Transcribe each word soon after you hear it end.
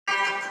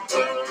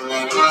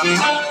All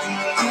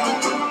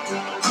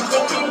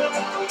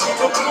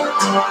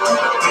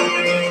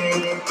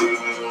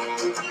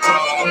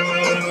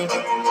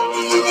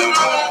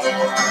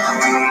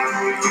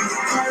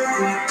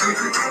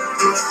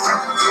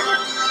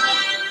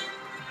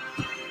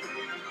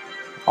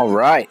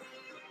right.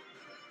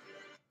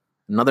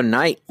 Another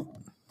night.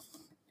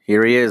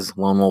 Here he is,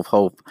 Lone Wolf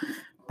Hope,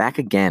 back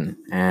again.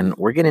 And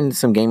we're getting into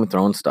some Game of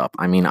Thrones stuff.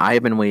 I mean, I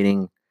have been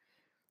waiting,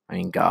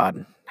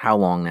 God, how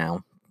long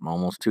now?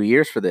 Almost 2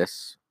 years for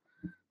this.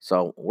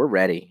 So we're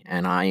ready.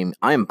 And I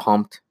am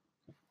pumped.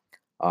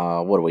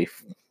 What are we?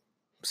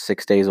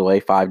 6 days away,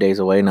 5 days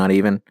away, not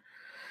even.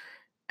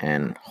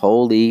 And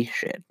holy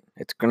shit.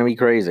 It's gonna be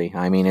crazy.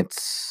 I mean,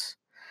 it's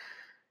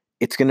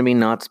gonna be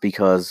nuts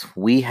because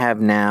we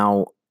have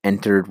now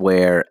entered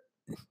where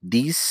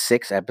these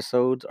 6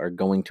 episodes are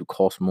going to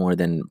cost more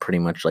than pretty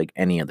much like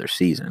any other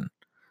season.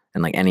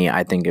 And like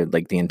I think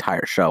like the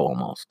entire show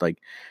almost. Like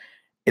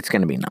it's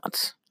going to be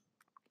nuts.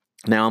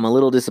 Now I'm a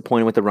little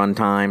disappointed with the run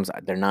times.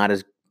 They're not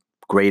as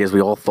great as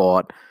we all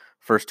thought.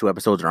 First 2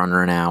 episodes are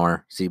under an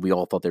hour. See, we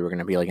all thought they were going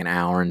to be like an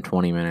hour and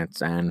 20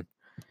 minutes and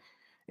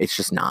it's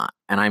just not.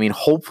 And I mean,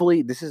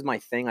 hopefully this is my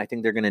thing. I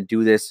think they're going to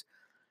do this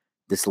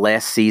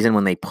last season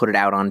when they put it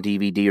out on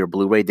DVD or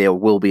Blu-ray. There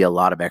will be a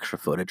lot of extra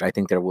footage. I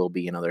think there will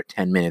be another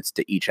 10 minutes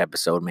to each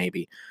episode,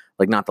 maybe.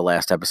 Like not the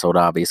last episode,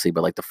 obviously,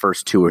 but like the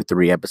first 2 or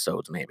 3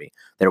 episodes, maybe.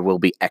 There will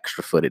be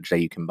extra footage that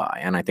you can buy.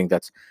 And I think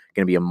that's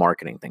going to be a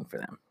marketing thing for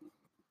them.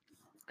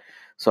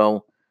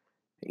 So,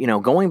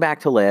 going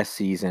back to last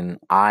season,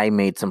 I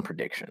made some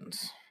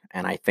predictions.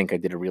 And I think I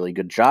did a really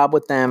good job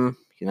with them.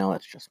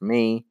 That's just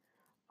me.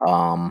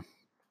 I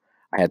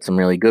had some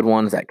really good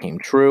ones that came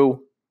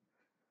true.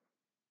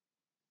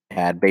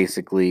 Had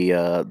basically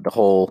the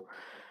whole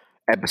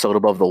episode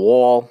above the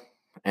wall,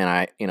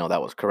 and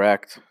that was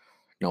correct.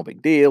 No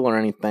big deal or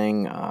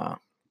anything. I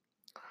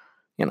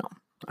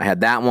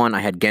had that one.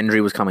 I had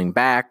Gendry was coming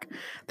back.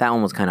 That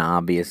one was kind of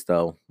obvious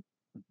though.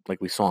 Like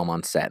we saw him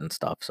on set and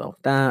stuff. So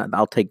that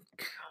I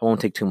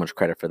won't take too much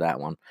credit for that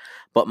one.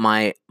 But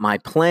my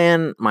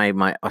plan,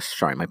 my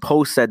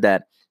post said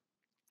that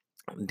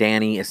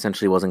Dany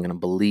essentially wasn't going to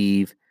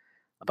believe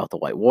about the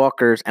White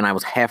Walkers, and I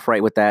was half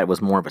right with that. It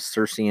was more of a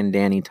Cersei and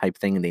Dany type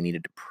thing, and they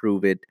needed to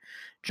prove it.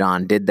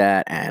 Jon did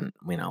that, and,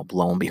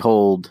 lo and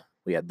behold,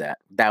 we had that.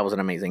 That was an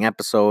amazing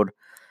episode,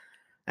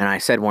 and I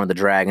said one of the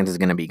dragons is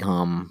going to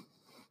become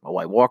a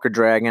White Walker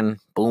dragon.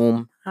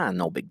 Boom.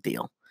 No big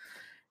deal.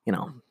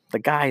 The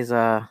guy's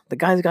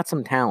got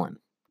some talent.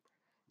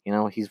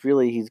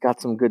 He's got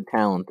some good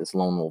talent, this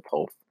Lone Wolf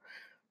Hope.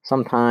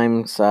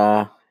 Sometimes,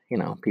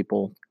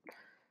 people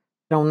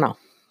don't know.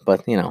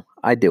 But,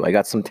 I do. I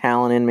got some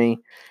talent in me,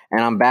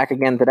 and I'm back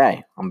again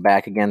today.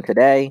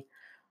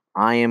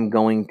 I am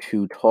going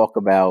to talk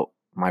about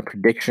my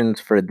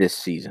predictions for this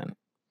season.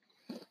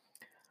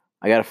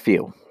 I got a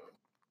few.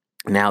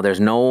 Now, there's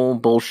no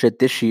bullshit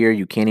this year.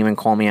 You can't even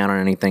call me out on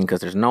anything because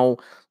there's no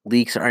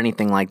leaks or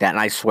anything like that. And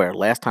I swear,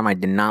 last time I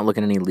did not look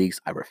at any leaks.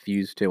 I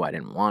refused to. I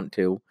didn't want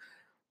to.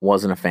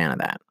 Wasn't a fan of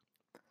that.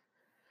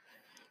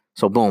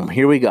 So, boom,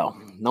 here we go.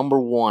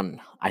 Number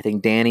 1, I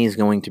think Dany is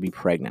going to be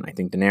pregnant. I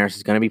think Daenerys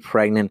is going to be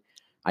pregnant.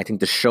 I think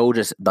the show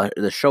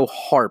the show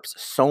harps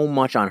so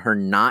much on her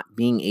not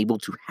being able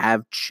to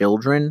have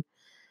children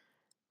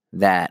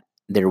that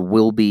there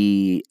will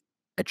be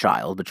a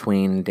child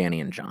between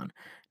Dany and Jon.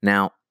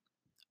 Now,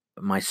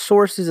 my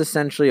sources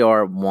essentially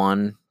are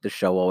 1, the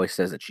show always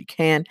says that she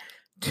can.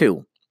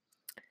 2,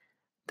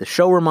 the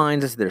show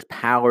reminds us there's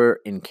power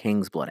in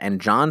king's blood,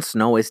 and Jon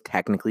Snow is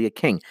technically a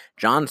king.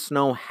 Jon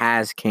Snow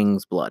has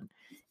king's blood.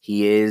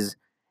 He is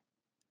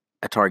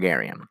a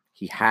Targaryen.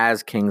 He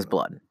has king's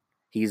blood.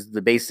 He's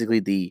basically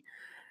the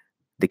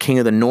king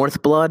of the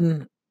North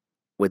blood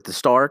with the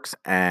Starks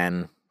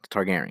and the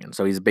Targaryen.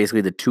 So he's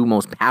basically the 2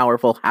 most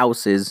powerful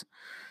houses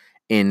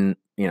in,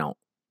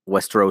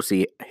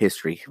 Westerosi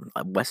history.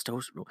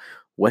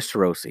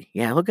 Westerosi.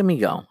 Yeah, look at me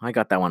go. I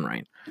got that one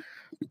right.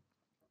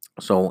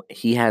 So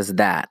he has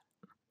that.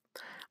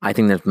 I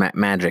think there's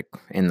magic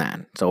in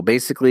that. So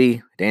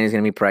basically, Dany's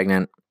going to be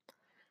pregnant.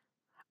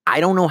 I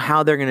don't know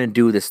how they're going to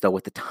do this, though,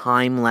 with the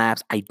time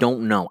lapse. I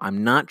don't know.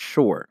 I'm not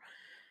sure.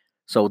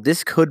 So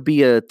this could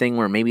be a thing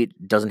where maybe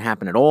it doesn't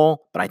happen at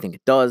all, but I think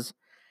it does.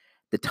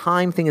 The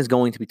time thing is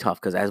going to be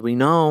tough because as we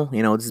know,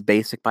 this is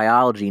basic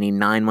biology. You need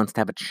 9 months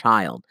to have a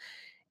child.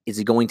 Is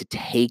it going to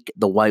take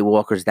the White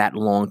Walkers that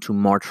long to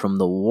march from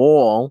the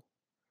Wall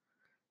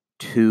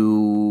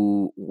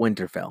to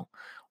Winterfell?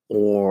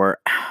 Or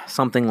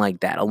something like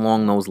that,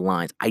 along those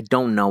lines. I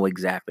don't know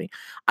exactly.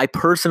 I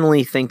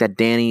personally think that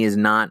Dany is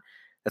not.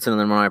 That's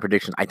another one of my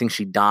predictions. I think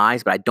she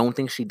dies, but I don't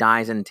think she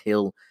dies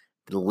until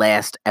the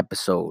last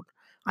episode.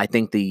 I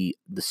think the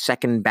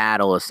second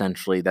battle,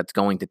 essentially, that's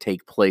going to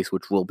take place,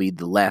 which will be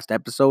the last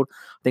episode,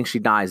 I think she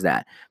dies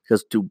that.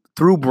 Because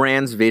through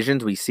Bran's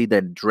visions, we see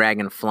the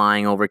dragon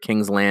flying over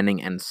King's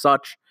Landing and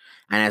such.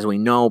 And as we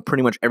know,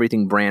 pretty much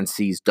everything Bran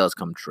sees does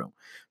come true.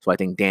 So I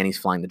think Dany's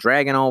flying the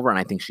dragon over, and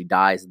I think she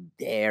dies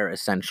there,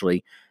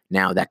 essentially.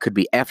 Now, that could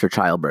be after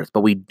childbirth,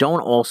 but we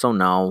don't also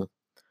know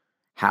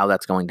how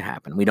that's going to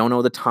happen. We don't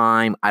know the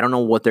time. I don't know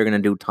what they're going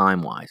to do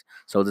time-wise.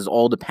 So this is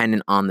all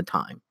dependent on the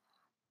time.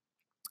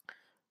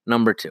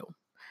 Number 2,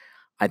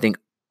 I think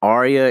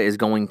Arya is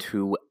going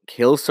to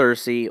kill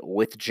Cersei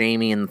with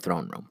Jaime in the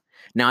throne room.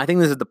 Now, I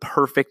think this is the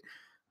perfect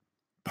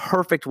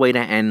way to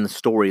end the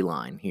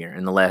storyline here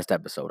in the last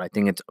episode. I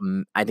think it's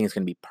going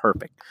to be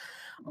perfect.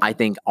 I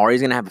think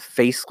Arya's going to have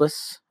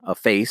a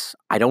face.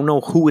 I don't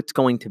know who it's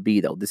going to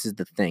be, though. This is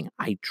the thing.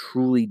 I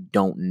truly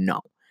don't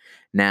know.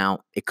 Now,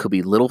 it could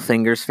be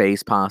Littlefinger's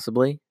face,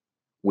 possibly,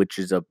 which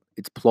is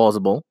it's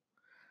plausible.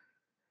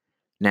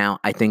 Now,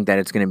 I think that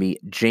it's going to be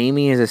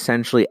Jaime is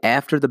essentially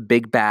after the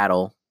big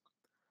battle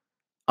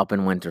up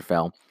in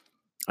Winterfell.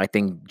 I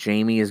think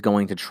Jaime is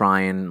going to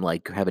try and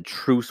have a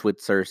truce with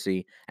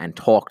Cersei and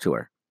talk to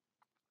her.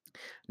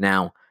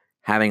 Now,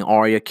 having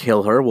Arya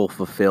kill her will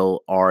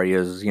fulfill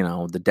Arya's,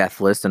 the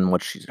death list and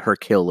her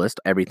kill list,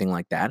 everything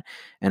like that.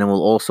 And it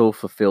will also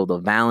fulfill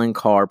the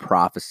Valonqar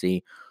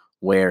prophecy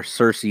where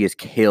Cersei is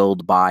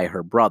killed by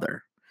her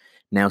brother.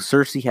 Now,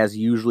 Cersei has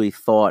usually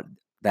thought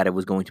that it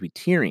was going to be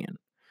Tyrion,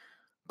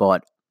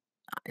 but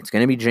it's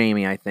going to be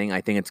Jaime, I think.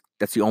 I think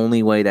that's the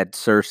only way that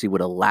Cersei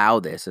would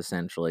allow this,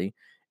 essentially,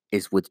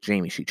 is with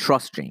Jaime. She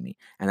trusts Jaime,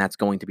 and that's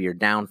going to be her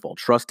downfall.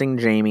 Trusting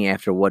Jaime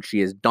after what she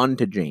has done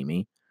to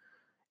Jaime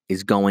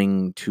is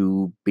going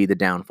to be the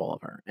downfall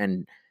of her.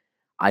 And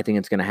I think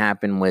it's going to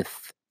happen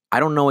with, I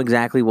don't know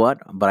exactly what,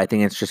 but I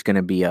think it's just going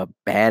to be a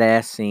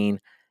badass scene.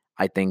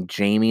 I think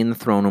Jaime in the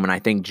throne room, and I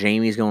think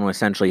Jaime's going to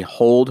essentially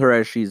hold her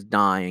as she's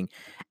dying,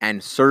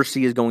 and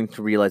Cersei is going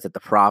to realize that the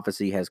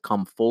prophecy has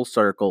come full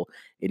circle.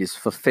 It is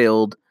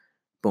fulfilled.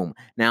 Boom.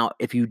 Now,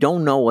 if you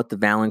don't know what the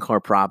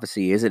Valonqar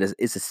prophecy is,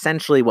 it's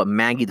essentially what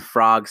Maggie the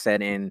Frog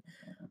said in,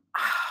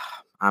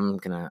 I'm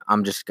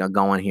just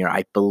going here.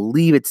 I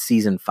believe it's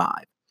season 5.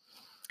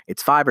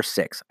 It's 5 or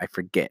 6. I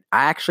forget.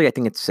 I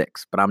think it's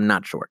 6, but I'm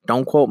not sure.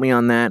 Don't quote me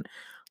on that.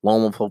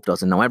 Lone Wolf Hope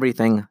doesn't know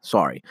everything.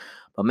 Sorry.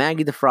 But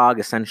Maggie the Frog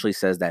essentially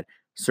says that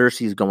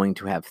Cersei is going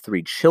to have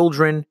 3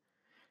 children,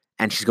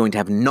 and she's going to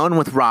have none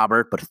with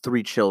Robert, but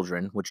 3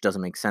 children, which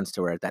doesn't make sense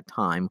to her at that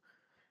time,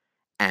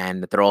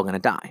 and that they're all going to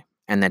die.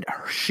 And that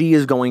she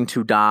is going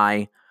to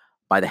die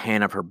by the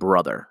hand of her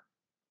brother.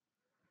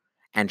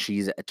 And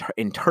she's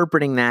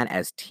interpreting that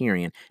as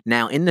Tyrion.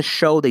 Now, in the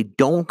show, they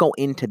don't go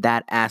into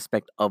that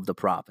aspect of the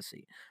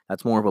prophecy.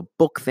 That's more of a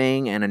book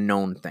thing and a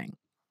known thing.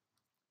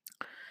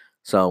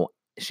 So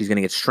she's going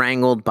to get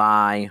strangled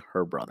by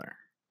her brother.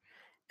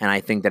 And I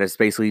think that it's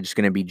basically just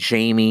going to be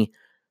Jaime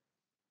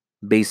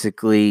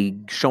basically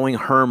showing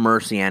her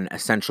mercy and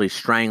essentially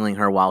strangling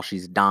her while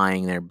she's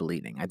dying there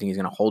bleeding. I think he's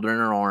going to hold her in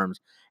her arms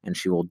and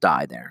she will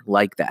die there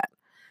like that.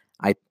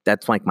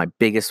 That's my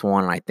biggest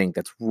one, and I think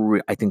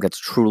that's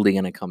truly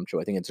going to come true.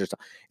 I think it's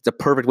a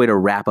perfect way to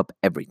wrap up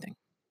everything.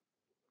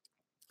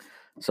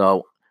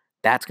 So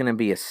that's going to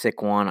be a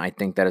sick one. I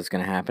think that is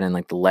going to happen in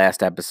the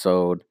last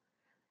episode.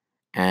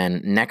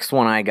 And next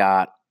one I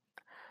got,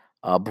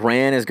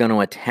 Bran is going to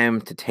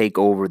attempt to take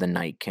over the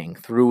Night King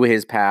through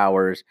his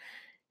powers.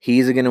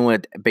 He's going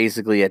to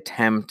basically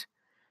attempt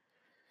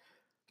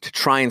to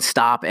try and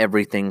stop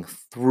everything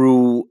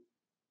through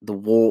the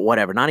war,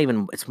 whatever. Not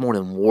even, it's more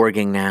than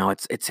warging now.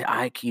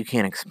 You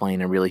can't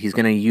explain it really. He's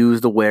going to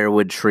use the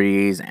weirwood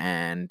trees,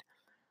 and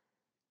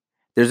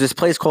there's this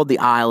place called the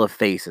Isle of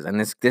Faces, and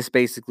this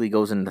basically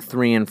goes into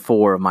 3 and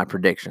 4 of my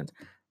predictions.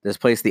 This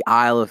place, the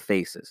Isle of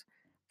Faces,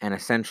 and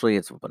essentially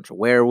it's a bunch of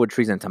weirwood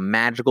trees, and it's a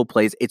magical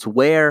place. It's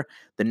where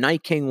the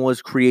Night King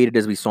was created,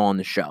 as we saw in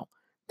the show.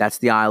 That's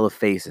the Isle of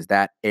Faces.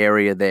 That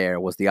area there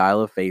was the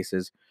Isle of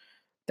Faces.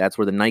 That's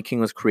where the Night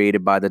King was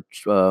created by the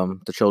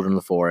Children of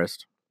the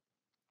Forest.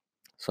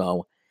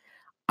 So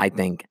I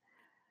think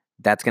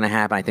that's going to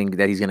happen. I think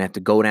that he's going to have to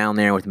go down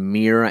there with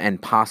Meera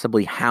and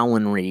possibly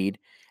Howland Reed,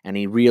 and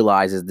he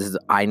realizes this is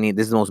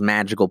the most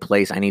magical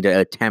place. I need to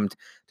attempt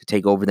to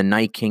take over the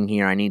Night King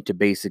here. I need to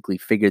basically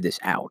figure this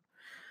out,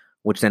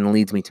 which then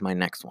leads me to my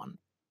next one.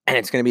 And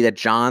it's going to be that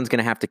Jon's going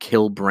to have to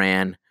kill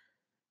Bran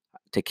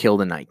to kill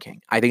the Night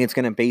King. I think it's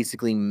going to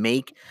basically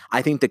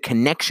I think the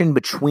connection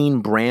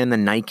between Bran and the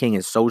Night King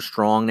is so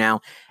strong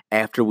now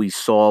after we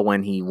saw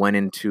when he went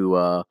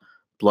into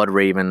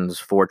Bloodraven's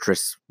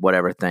fortress,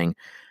 whatever thing.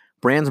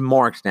 Bran's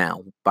marked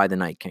now by the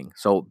Night King.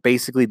 So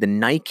basically the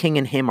Night King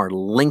and him are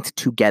linked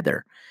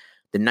together.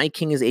 The Night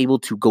King is able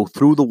to go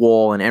through the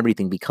wall and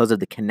everything because of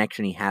the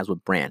connection he has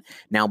with Bran.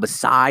 Now,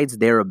 besides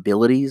their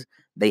abilities,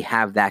 they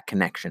have that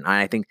connection. And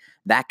I think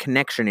that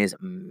connection is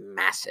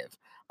massive.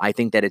 I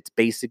think that it's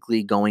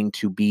basically going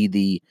to be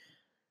the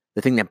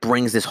thing that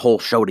brings this whole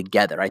show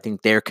together. I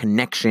think their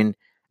connection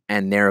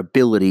and their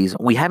abilities.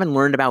 We haven't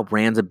learned about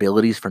Bran's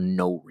abilities for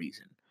no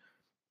reason.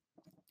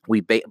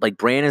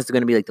 Bran is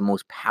going to be the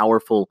most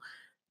powerful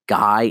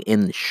guy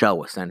in the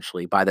show,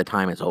 essentially, by the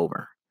time it's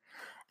over.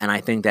 And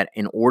I think that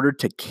in order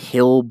to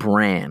kill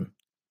in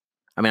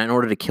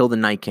order to kill the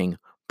Night King,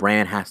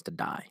 Bran has to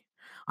die.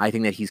 I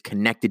think that he's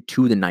connected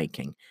to the Night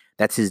King.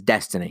 That's his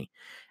destiny.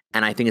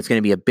 And I think it's going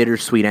to be a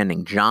bittersweet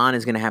ending. Jon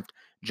is going to have to,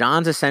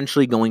 John's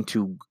essentially going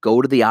to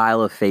go to the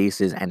Isle of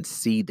Faces and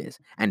see this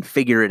and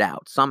figure it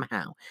out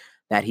somehow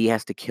that he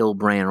has to kill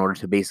Bran in order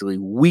to basically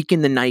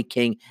weaken the Night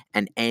King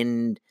and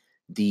end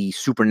the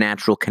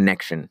supernatural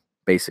connection,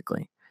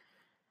 basically.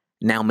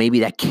 Now, maybe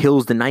that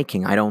kills the Night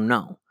King. I don't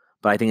know.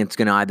 But I think it's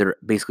going to either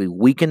basically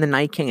weaken the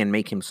Night King and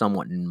make him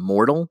somewhat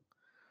immortal,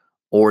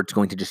 or it's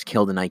going to just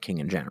kill the Night King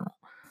in general.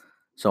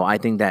 So I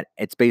think that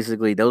it's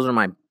basically, those are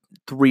my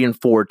 3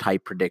 and 4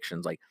 type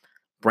predictions. Like,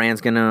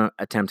 Bran's going to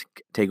attempt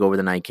to take over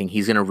the Night King.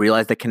 He's going to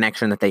realize the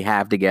connection that they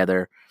have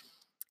together.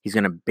 He's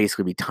going to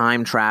basically be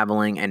time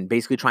traveling and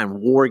basically try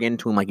and warg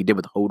into him like he did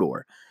with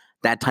Hodor.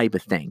 That type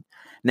of thing.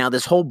 Now,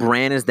 this whole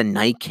Bran is the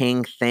Night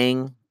King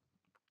thing,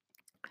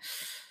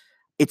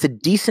 it's a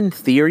decent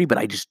theory, but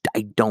I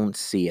don't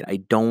see it. I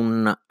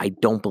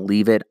don't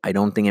believe it. I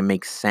don't think it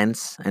makes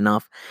sense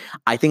enough.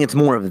 I think it's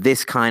more of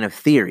this kind of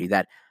theory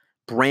that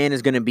Bran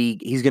is going to be,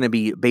 he's going to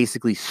be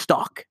basically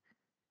stuck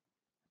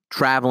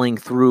traveling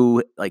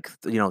through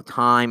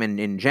time and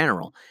in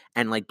general.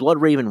 And like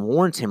Bloodraven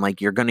warns him,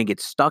 like, you're going to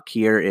get stuck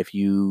here if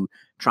you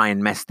try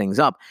and mess things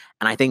up.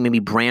 And I think maybe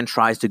Bran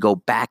tries to go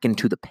back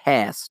into the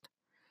past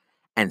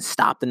and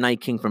stop the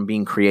Night King from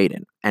being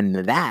created. And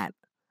that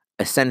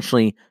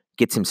essentially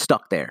gets him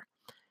stuck there.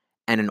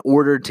 And in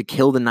order to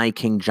kill the Night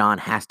King, Jon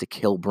has to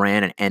kill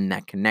Bran and end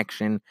that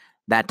connection,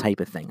 that type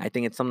of thing. I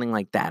think it's something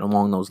like that,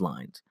 along those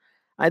lines.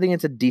 I think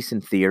it's a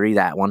decent theory,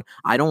 that one.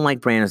 I don't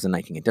like Bran as the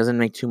Night King. It doesn't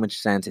make too much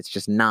sense. It's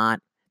just not,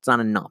 it's not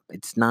enough.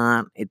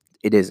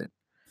 It isn't.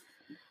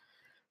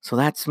 So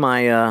that's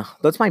my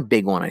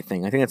big one, I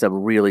think. I think that's a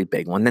really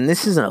big one. Then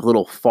this is a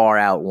little far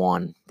out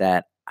one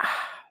that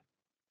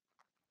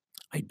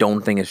I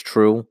don't think is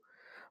true,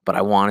 but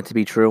I want it to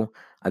be true.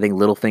 I think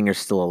Littlefinger's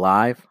still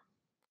alive.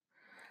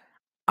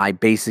 I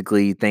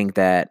basically think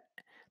that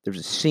there's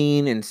a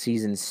scene in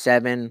season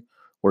 7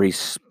 where he's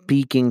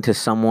speaking to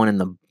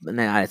someone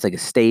it's like a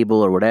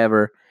stable or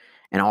whatever,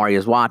 and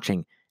Arya's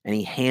watching, and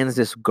he hands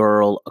this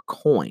girl a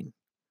coin.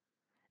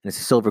 And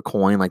it's a silver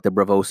coin, like the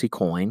Braavosi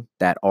coin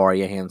that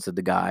Arya hands to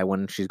the guy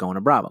when she's going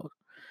to Braavos.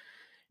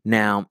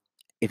 Now,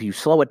 if you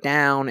slow it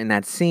down in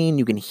that scene,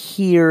 you can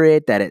hear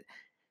it that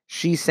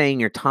she's saying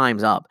your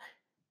time's up.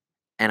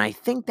 And I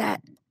think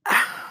that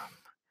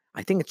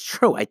I think it's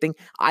true. I think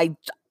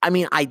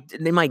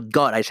in my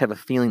gut, I just have a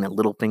feeling that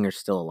Littlefinger's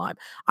still alive.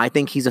 I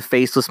think he's a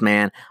faceless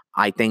man.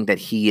 I think that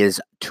he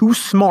is too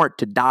smart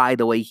to die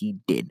the way he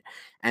did.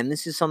 And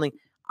this is something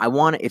I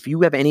want to, if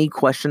you have any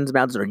questions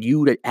about this or you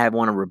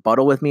want to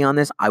rebuttal with me on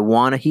this, I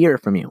want to hear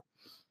from you.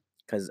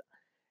 Because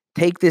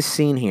take this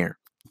scene here.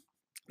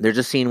 There's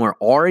a scene where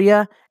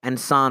Arya and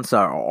Sansa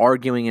are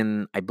arguing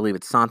in, I believe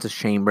it's Sansa's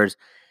chambers,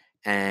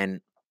 and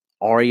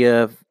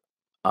Arya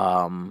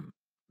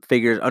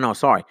figures,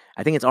 I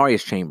think it's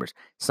Arya's chambers.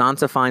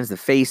 Sansa finds the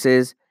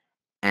faces,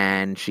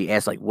 and she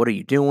asks, like, what are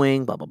you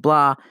doing? Blah, blah,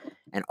 blah.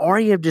 And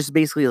Arya just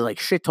basically like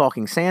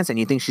shit-talking Sansa, and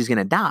you think she's going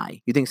to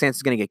die. You think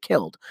Sansa's going to get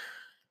killed.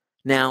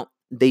 Now,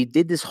 they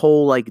did this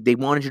whole, like, they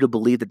wanted you to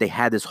believe that they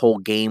had this whole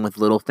game with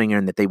Littlefinger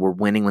and that they were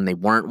winning when they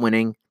weren't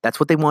winning. That's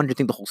what they wanted you to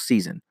think the whole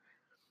season.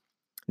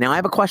 Now, I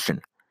have a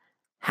question.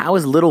 How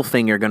is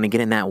Littlefinger going to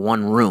get in that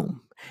one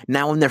room?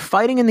 Now, when they're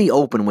fighting in the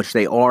open, which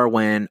they are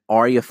when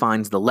Arya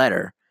finds the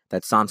letter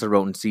that Sansa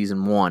wrote in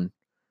season 1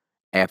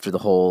 after the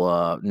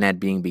whole Ned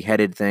being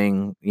beheaded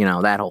thing,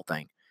 that whole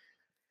thing.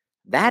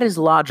 That is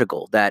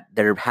logical that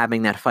they're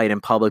having that fight in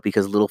public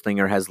because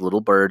Littlefinger has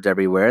little birds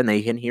everywhere and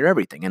they can hear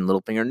everything and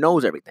Littlefinger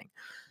knows everything.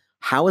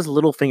 How is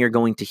Littlefinger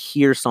going to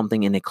hear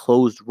something in a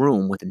closed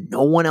room with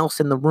no one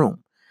else in the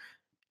room?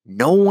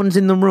 No one's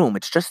in the room.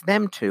 It's just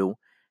them two.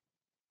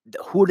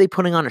 Who are they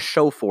putting on a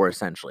show for,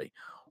 essentially?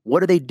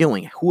 What are they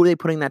doing? Who are they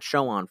putting that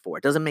show on for?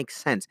 It doesn't make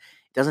sense.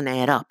 It doesn't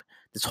add up.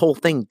 This whole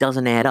thing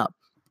doesn't add up.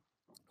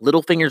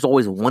 Littlefinger's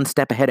always one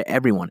step ahead of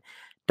everyone.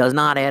 Does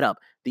not add up.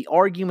 The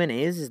argument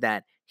is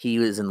that he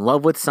was in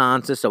love with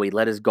Sansa, so he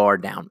let his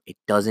guard down. It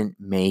doesn't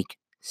make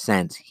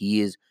sense.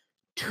 He is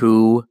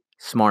too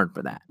smart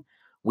for that.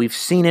 We've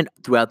seen it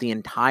throughout the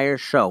entire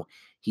show.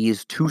 He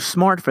is too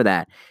smart for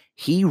that.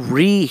 He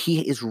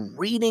is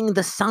reading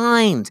the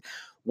signs.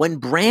 When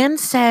Bran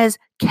says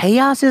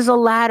chaos is a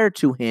ladder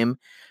to him,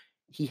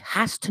 he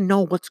has to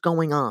know what's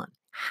going on.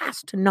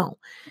 Has to know.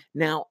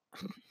 Now,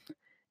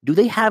 do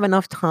they have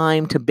enough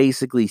time to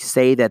basically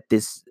say that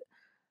this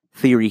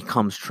theory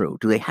comes true?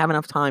 Do they have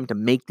enough time to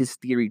make this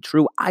theory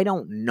true? I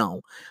don't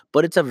know,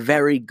 but it's a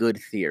very good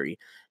theory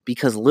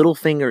because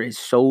Littlefinger is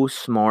so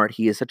smart.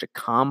 He is such a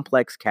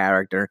complex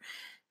character.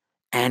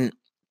 And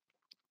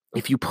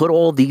if you put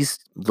all these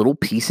little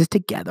pieces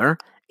together,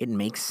 it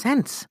makes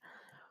sense.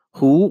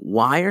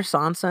 Why are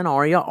Sansa and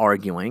Arya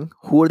arguing?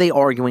 Who are they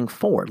arguing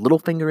for?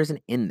 Littlefinger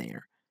isn't in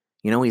there.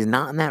 He's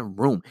not in that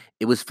room.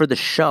 It was for the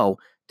show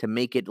to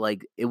make it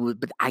like it was,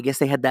 but I guess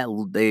they had that,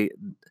 they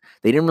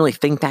didn't really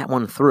think that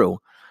one through.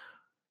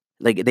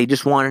 Like, they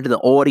just wanted the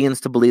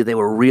audience to believe they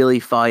were really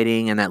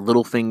fighting and that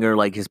Littlefinger,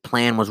 like, his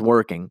plan was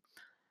working.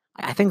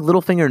 I think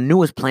Littlefinger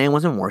knew his plan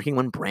wasn't working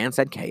when Bran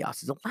said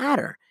chaos is a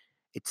ladder.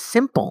 It's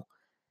simple.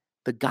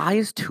 The guy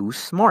is too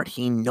smart.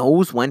 He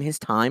knows when his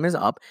time is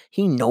up.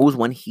 He knows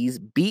when he's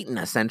beaten,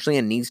 essentially,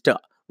 and needs to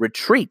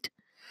retreat.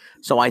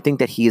 So I think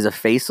that he is a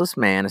faceless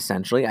man,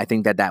 essentially. I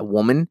think that that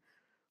woman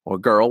or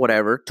girl,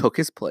 whatever, took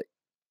his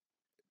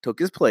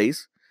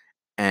place,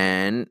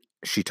 and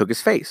she took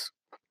his face.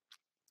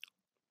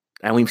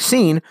 And we've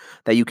seen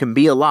that you can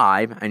be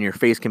alive and your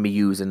face can be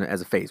used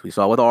as a face. We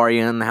saw it with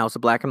Arya in the House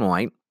of Black and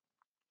White.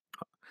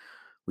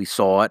 We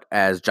saw it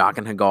as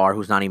Jaqen H'ghar,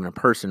 who's not even a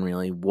person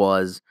really,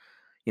 was,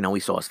 we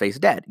saw his face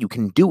dead. You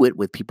can do it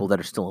with people that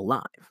are still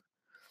alive.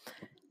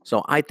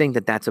 So I think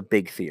that that's a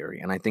big theory,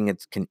 and I think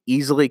it can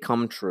easily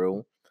come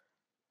true.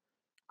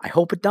 I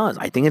hope it does.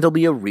 I think it'll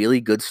be a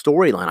really good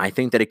storyline. I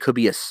think that it could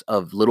be a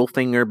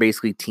Littlefinger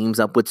basically teams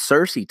up with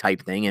Cersei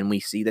type thing, and we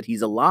see that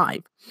he's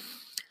alive.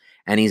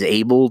 And he's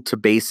able to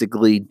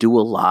basically do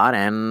a lot,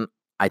 and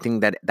I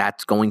think that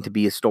that's going to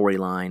be a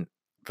storyline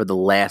for the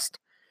last,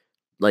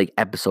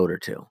 episode or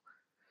two.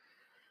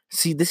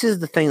 See, this is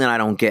the thing that I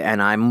don't get,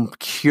 and I'm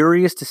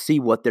curious to see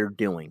what they're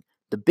doing.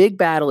 The big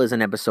battle is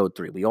in episode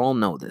 3. We all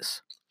know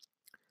this.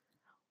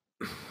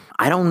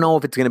 I don't know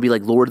if it's going to be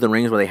like Lord of the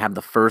Rings where they have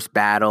the first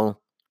battle,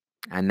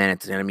 and then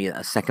it's going to be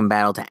a second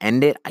battle to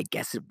end it. I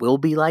guess it will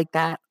be like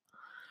that.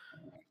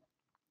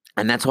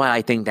 And that's why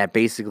I think that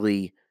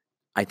basically,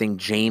 I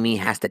think Jaime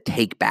has to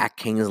take back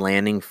King's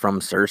Landing from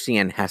Cersei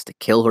and has to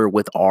kill her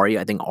with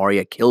Arya. I think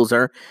Arya kills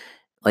her,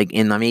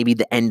 in maybe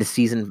the end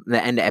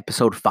of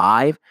episode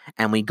 5,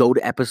 and we go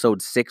to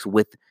episode 6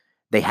 with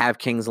they have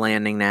King's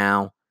Landing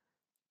now.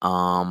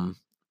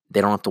 They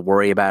don't have to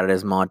worry about it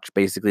as much.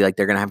 Basically,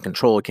 they're gonna have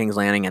control of King's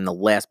Landing, and the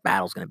last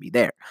battle's gonna be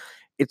there.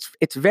 It's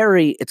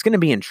gonna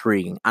be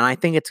intriguing, and I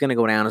think it's gonna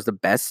go down as the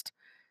best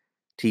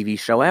TV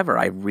show ever.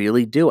 I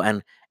really do,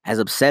 and as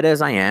upset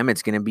as I am,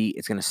 it's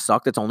gonna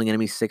suck. It's only gonna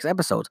be 6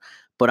 episodes,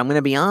 but I'm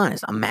gonna be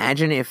honest.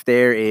 Imagine if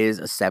there is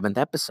a 7th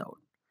episode.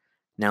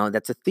 Now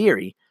that's a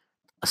theory.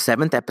 A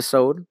 7th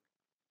episode.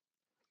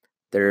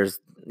 There's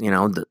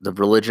the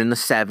religion, the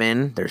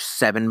 7. There's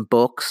 7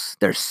 books.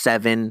 There's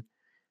 7.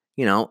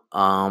 There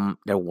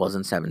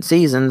wasn't 7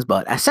 seasons,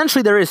 but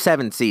essentially there is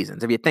 7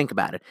 seasons if you think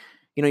about it.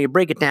 You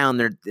break it down.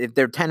 If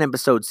they're 10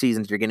 episode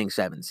seasons, you're getting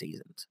 7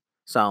 seasons.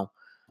 So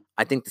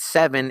I think the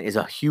 7 is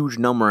a huge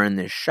number in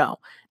this show.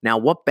 Now,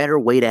 what better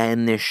way to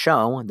end this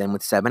show than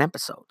with 7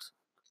 episodes?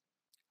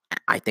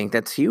 I think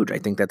that's huge. I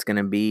think that's going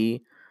to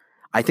be.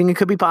 I think it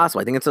could be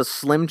possible. I think it's a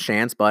slim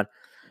chance, but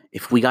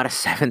if we got a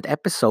 7th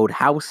episode,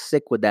 how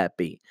sick would that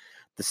be?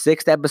 The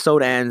 6th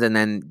episode ends, and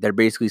then they're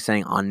basically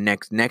saying on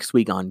next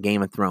week on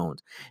Game of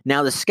Thrones.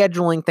 Now, the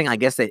scheduling thing, I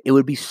guess that it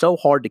would be so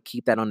hard to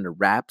keep that under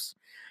wraps.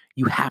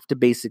 You have to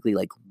basically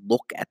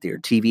look at their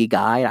TV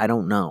guide. I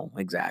don't know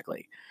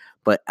exactly.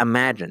 But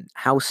imagine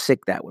how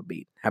sick that would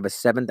be. Have a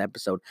 7th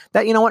episode.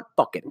 That, you know what?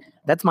 Fuck it.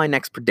 That's my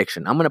next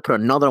prediction. I'm going to put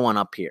another one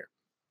up here.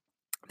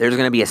 There's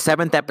going to be a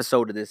 7th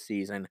episode of this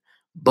season.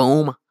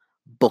 Boom.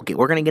 Book it.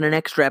 We're going to get an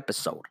extra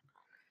episode.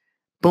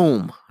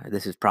 Boom.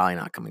 This is probably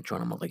not coming true,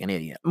 and I'm like an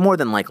idiot. More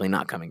than likely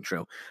not coming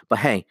true. But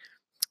hey,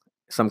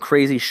 some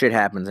crazy shit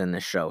happens in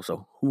this show,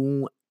 so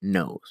who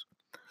knows?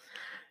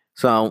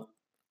 So,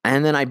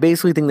 and then I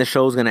basically think the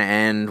show's going to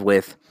end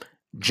with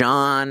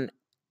Jon,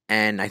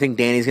 and I think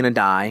Dany's going to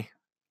die,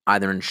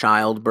 either in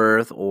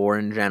childbirth or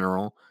in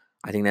general.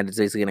 I think that it's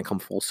basically going to come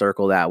full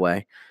circle that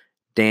way.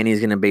 Dany's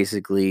going to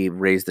basically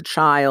raise the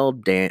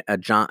child. Jon's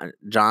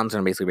going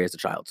to basically raise the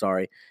child,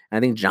 sorry. And I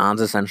think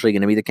Jon's essentially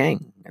going to be the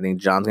king. I think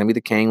Jon's going to be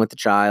the king with the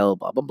child,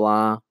 blah, blah,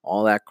 blah,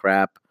 all that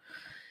crap.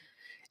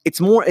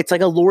 It's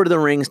like a Lord of the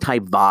Rings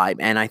type vibe.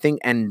 And I think,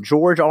 and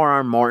George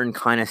R.R. Martin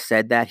kind of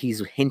said that.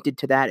 He's hinted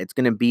to that. It's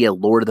going to be a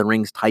Lord of the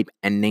Rings type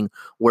ending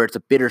where it's a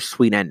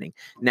bittersweet ending.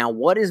 Now,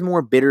 what is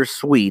more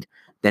bittersweet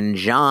than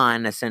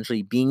Jon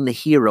essentially being the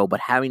hero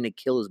but having to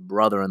kill his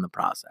brother in the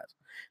process?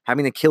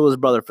 Having to kill his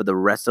brother for the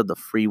rest of the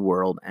free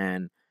world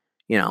and,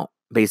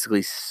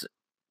 basically,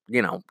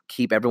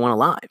 keep everyone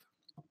alive.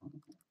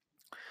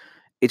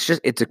 It's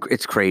just,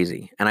 it's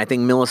crazy. And I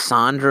think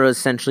Melisandre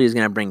essentially is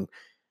going to bring,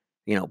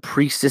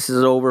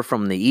 priestesses over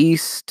from the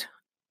east,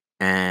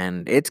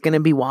 and it's going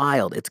to be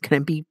wild. It's going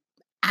to be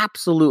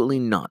absolutely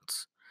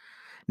nuts.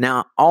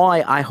 Now,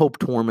 I hope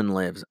Tormund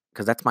lives,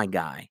 because that's my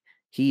guy.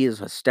 He is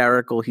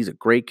hysterical. He's a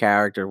great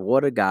character.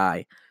 What a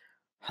guy.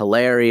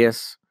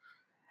 Hilarious.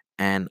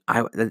 And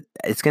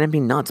it's going to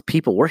be nuts.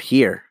 People, we're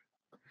here.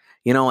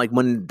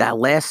 When that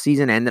last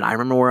season ended, I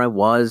remember where I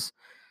was.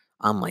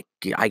 I'm like,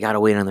 I got to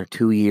wait another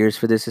 2 years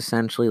for this,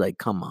 essentially.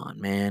 Come on,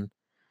 man.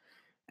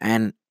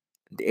 And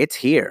it's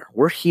here.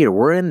 We're here.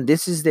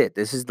 This is it.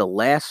 This is the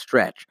last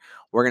stretch.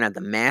 We're going to have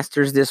the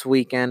Masters this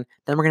weekend.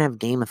 Then we're going to have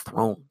Game of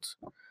Thrones.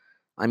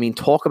 I mean,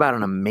 talk about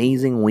an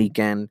amazing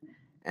weekend.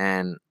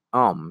 And,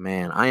 oh,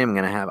 man, I'm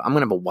going to have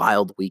a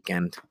wild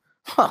weekend.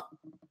 Huh.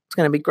 It's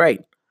going to be great.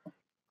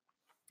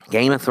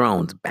 Game of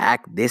Thrones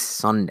back this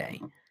Sunday.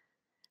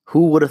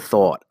 Who would have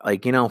thought?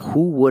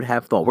 Who would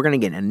have thought? We're going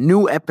to get a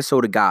new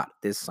episode of GOT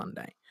this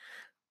Sunday.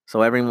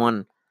 So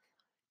everyone,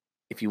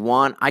 If you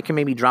want, I can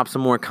maybe drop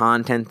some more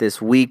content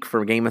this week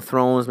for Game of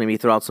Thrones, maybe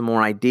throw out some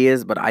more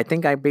ideas, but I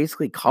think I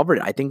basically covered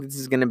it. I think this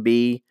is going to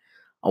be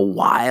a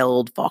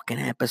wild fucking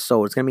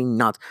episode. It's going to be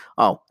nuts.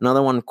 Oh,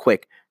 another one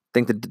quick. I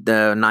think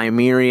the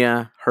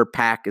Nymeria, her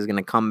pack, is going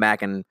to come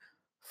back and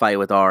fight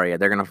with Arya.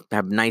 They're going to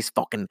have nice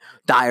fucking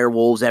dire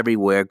wolves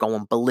everywhere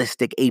going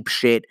ballistic, ape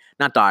shit.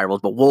 Not dire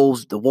wolves, but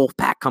wolves, the wolf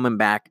pack coming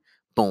back.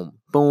 Boom,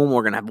 boom.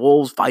 We're going to have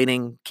wolves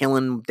fighting,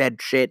 killing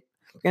dead shit.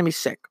 It's going to be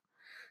sick.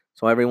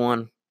 So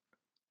everyone,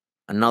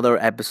 another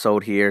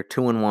episode here,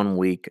 2 in 1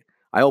 week.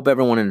 I hope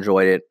everyone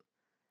enjoyed it,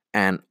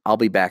 and I'll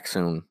be back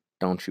soon.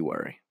 Don't you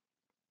worry.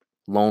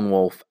 Lone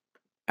Wolf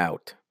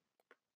out.